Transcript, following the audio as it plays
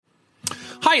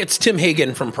Hi, it's Tim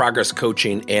Hagen from Progress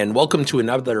Coaching, and welcome to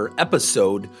another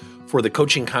episode for the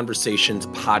Coaching Conversations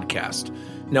podcast.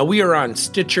 Now, we are on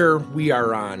Stitcher, we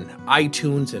are on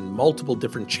iTunes, and multiple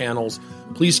different channels.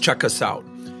 Please check us out.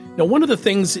 Now, one of the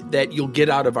things that you'll get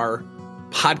out of our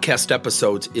podcast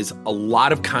episodes is a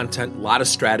lot of content, a lot of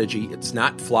strategy. It's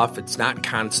not fluff, it's not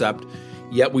concept,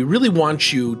 yet we really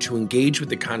want you to engage with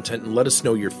the content and let us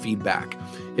know your feedback.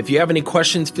 If you have any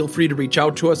questions, feel free to reach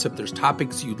out to us. If there's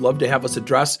topics you'd love to have us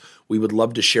address, we would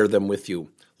love to share them with you.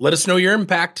 Let us know your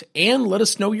impact and let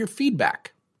us know your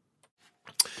feedback.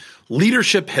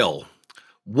 Leadership Hill.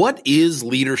 What is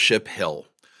Leadership Hill?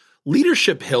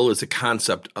 Leadership Hill is a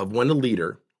concept of when a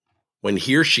leader, when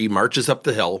he or she marches up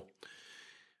the hill,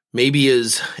 maybe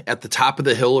is at the top of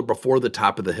the hill or before the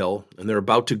top of the hill, and they're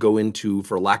about to go into,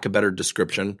 for lack of a better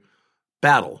description,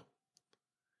 battle.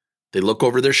 They look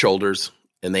over their shoulders,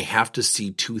 and they have to see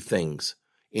two things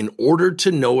in order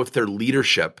to know if their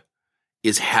leadership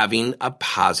is having a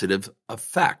positive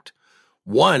effect.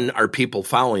 One, are people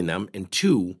following them? And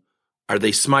two, are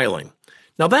they smiling?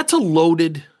 Now, that's a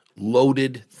loaded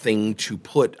thing to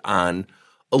put on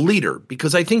a leader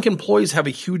because I think employees have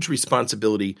a huge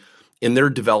responsibility in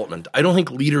their development. I don't think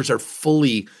leaders are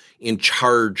fully in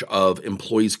charge of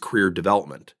employees' career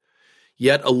development.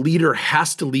 Yet a leader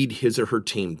has to lead his or her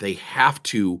team. They have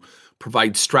to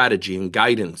provide strategy and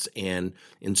guidance and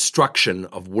instruction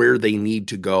of where they need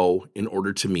to go in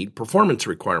order to meet performance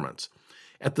requirements.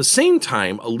 At the same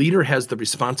time, a leader has the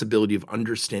responsibility of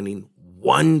understanding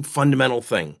one fundamental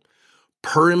thing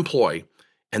per employee,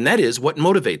 and that is what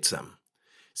motivates them.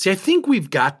 See, I think we've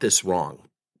got this wrong.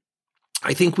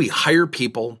 I think we hire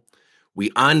people, we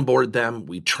onboard them,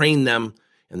 we train them,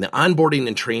 and the onboarding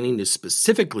and training is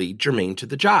specifically germane to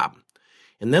the job.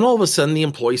 And then all of a sudden, the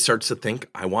employee starts to think,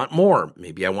 I want more.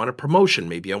 Maybe I want a promotion.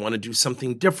 Maybe I want to do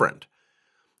something different.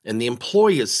 And the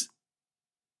employee is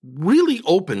really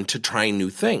open to trying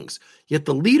new things. Yet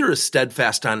the leader is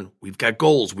steadfast on, we've got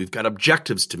goals, we've got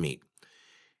objectives to meet.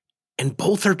 And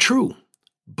both are true.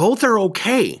 Both are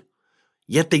okay.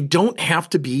 Yet they don't have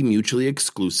to be mutually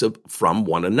exclusive from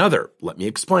one another. Let me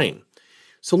explain.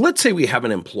 So let's say we have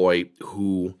an employee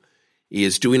who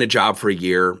is doing a job for a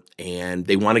year and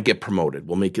they want to get promoted.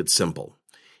 We'll make it simple.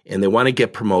 And they want to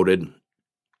get promoted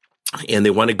and they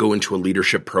want to go into a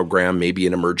leadership program, maybe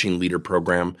an emerging leader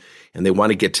program, and they want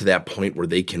to get to that point where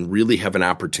they can really have an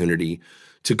opportunity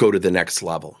to go to the next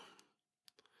level.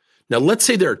 Now, let's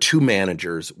say there are two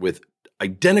managers with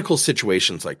identical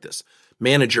situations like this.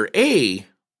 Manager A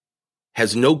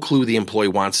has no clue the employee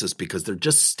wants this because they're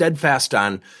just steadfast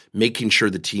on making sure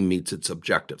the team meets its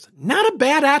objectives. Not a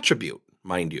bad attribute,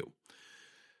 mind you.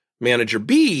 Manager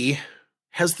B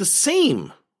has the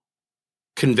same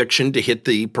conviction to hit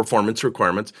the performance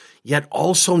requirements, yet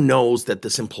also knows that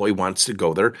this employee wants to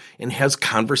go there and has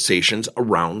conversations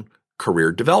around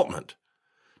career development.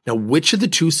 Now, which of the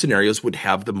two scenarios would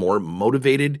have the more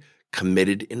motivated,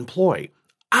 committed employee?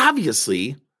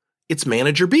 Obviously, it's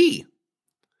Manager B.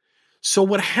 So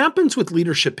what happens with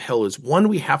Leadership Hill is, one,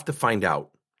 we have to find out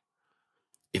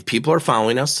if people are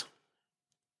following us.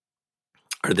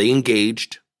 Are they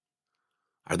engaged?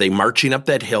 Are they marching up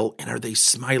that hill? And are they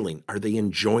smiling? Are they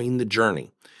enjoying the journey?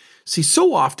 See,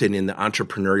 so often in the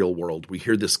entrepreneurial world, we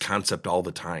hear this concept all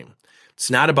the time.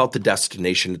 It's not about the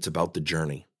destination, it's about the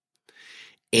journey.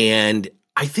 And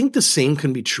I think the same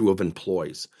can be true of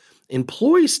employees.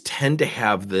 Employees tend to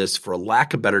have this, for a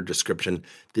lack of better description,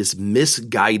 this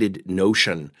misguided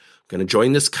notion. I'm going to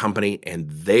join this company and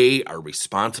they are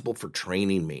responsible for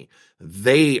training me.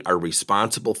 They are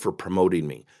responsible for promoting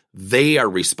me. They are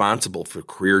responsible for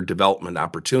career development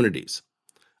opportunities.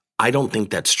 I don't think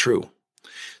that's true.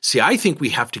 See, I think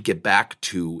we have to get back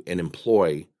to an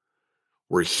employee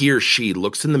where he or she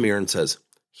looks in the mirror and says,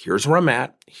 here's where I'm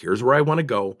at. Here's where I want to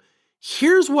go.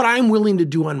 Here's what I'm willing to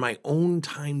do on my own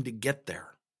time to get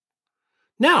there.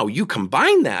 Now, you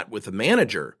combine that with a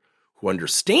manager who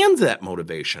understands that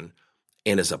motivation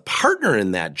and is a partner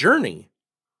in that journey,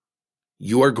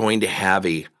 you are going to have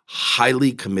a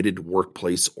highly committed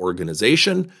workplace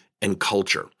organization and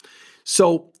culture.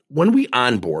 So when we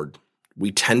onboard,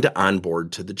 we tend to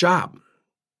onboard to the job.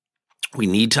 We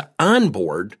need to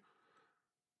onboard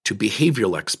to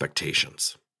behavioral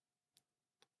expectations.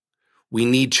 We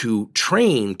need to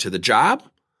train to the job,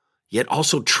 yet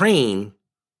also train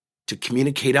to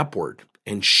communicate upward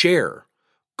and share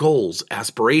goals,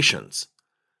 aspirations.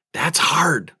 That's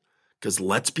hard because,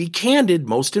 let's be candid,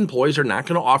 most employees are not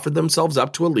going to offer themselves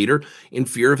up to a leader in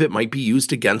fear of it might be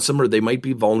used against them, or they might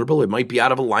be vulnerable. It might be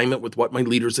out of alignment with what my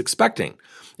leader's expecting.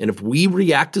 And if we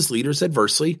react as leaders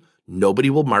adversely, nobody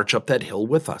will march up that hill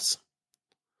with us.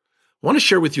 I want to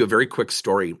share with you a very quick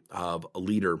story of a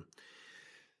leader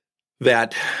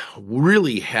that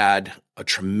really had a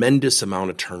tremendous amount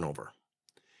of turnover.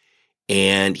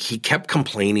 And he kept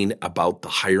complaining about the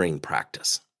hiring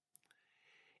practice.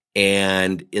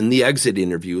 And in the exit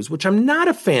interviews, which I'm not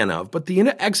a fan of, but the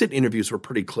exit interviews were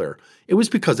pretty clear. It was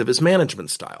because of his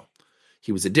management style.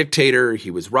 He was a dictator.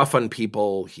 He was rough on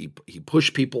people. He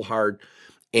pushed people hard.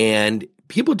 And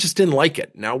people just didn't like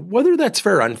it. Now, whether that's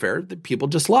fair or unfair, the people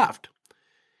just left.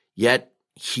 Yet,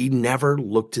 he never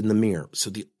looked in the mirror. So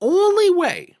the only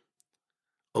way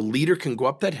a leader can go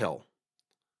up that hill,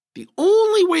 the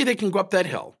only way they can go up that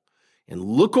hill and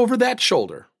look over that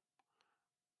shoulder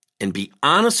and be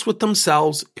honest with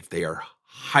themselves if they are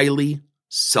highly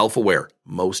self-aware.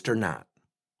 Most are not.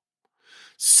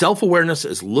 Self-awareness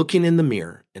is looking in the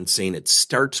mirror and saying it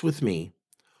starts with me.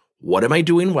 What am I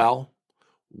doing well?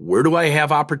 Where do I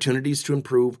have opportunities to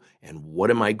improve? And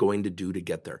what am I going to do to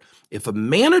get there? If a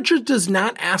manager does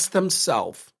not ask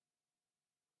themselves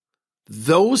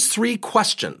those three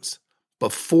questions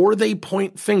before they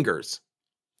point fingers,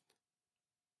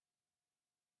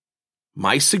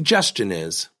 my suggestion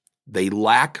is they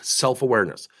lack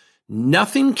self-awareness.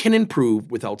 Nothing can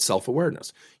improve without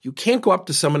self-awareness. You can't go up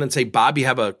to someone and say, Bob, you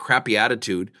have a crappy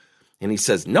attitude. And he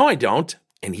says, no, I don't.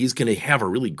 And he's going to have a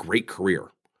really great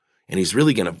career. And he's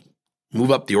really going to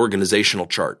move up the organizational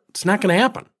chart. It's not going to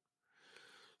happen.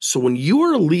 So when you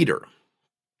are a leader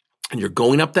and you're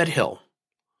going up that hill,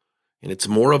 and it's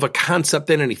more of a concept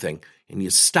than anything, and you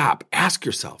stop, ask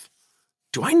yourself,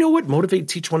 do I know what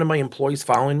motivates each one of my employees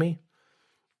following me?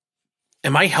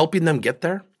 Am I helping them get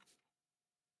there?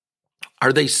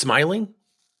 Are they smiling?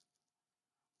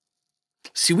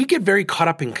 See, we get very caught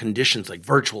up in conditions like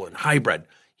virtual and hybrid. You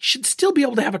should still be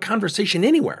able to have a conversation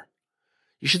anywhere.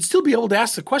 You should still be able to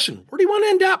ask the question, where do you want to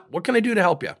end up? What can I do to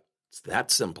help you? It's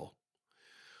that simple.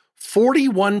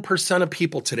 41% of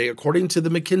people today, according to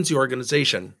the McKinsey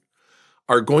organization,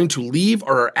 are going to leave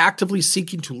or are actively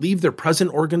seeking to leave their present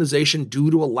organization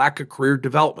due to a lack of career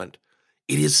development.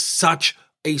 It is such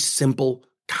a simple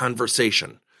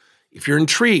conversation. If you're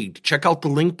intrigued, check out the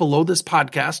link below this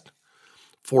podcast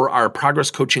for our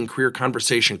Progress Coaching Career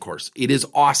Conversation course. It is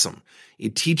awesome.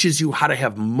 It teaches you how to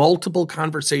have multiple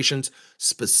conversations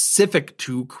specific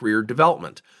to career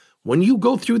development. When you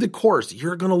go through the course,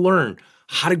 you're going to learn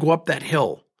how to go up that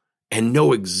hill and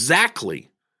know exactly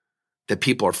that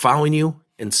people are following you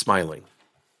and smiling.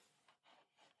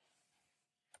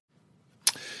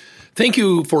 Thank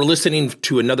you for listening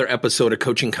to another episode of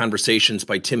Coaching Conversations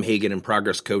by Tim Hagen and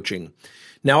Progress Coaching.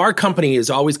 Now, our company is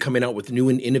always coming out with new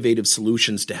and innovative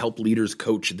solutions to help leaders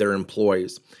coach their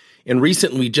employees. And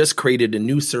recently, we just created a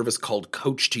new service called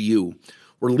Coach to You,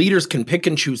 where leaders can pick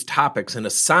and choose topics and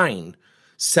assign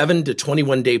 7 to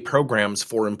 21-day programs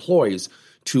for employees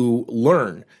to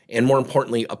learn and, more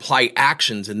importantly, apply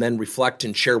actions and then reflect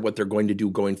and share what they're going to do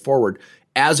going forward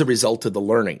as a result of the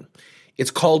learning.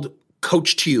 It's called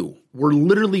Coach to You. We're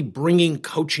literally bringing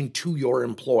coaching to your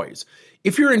employees.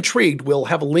 If you're intrigued, we'll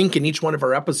have a link in each one of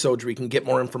our episodes where you can get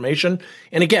more information.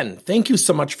 And again, thank you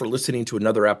so much for listening to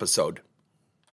another episode.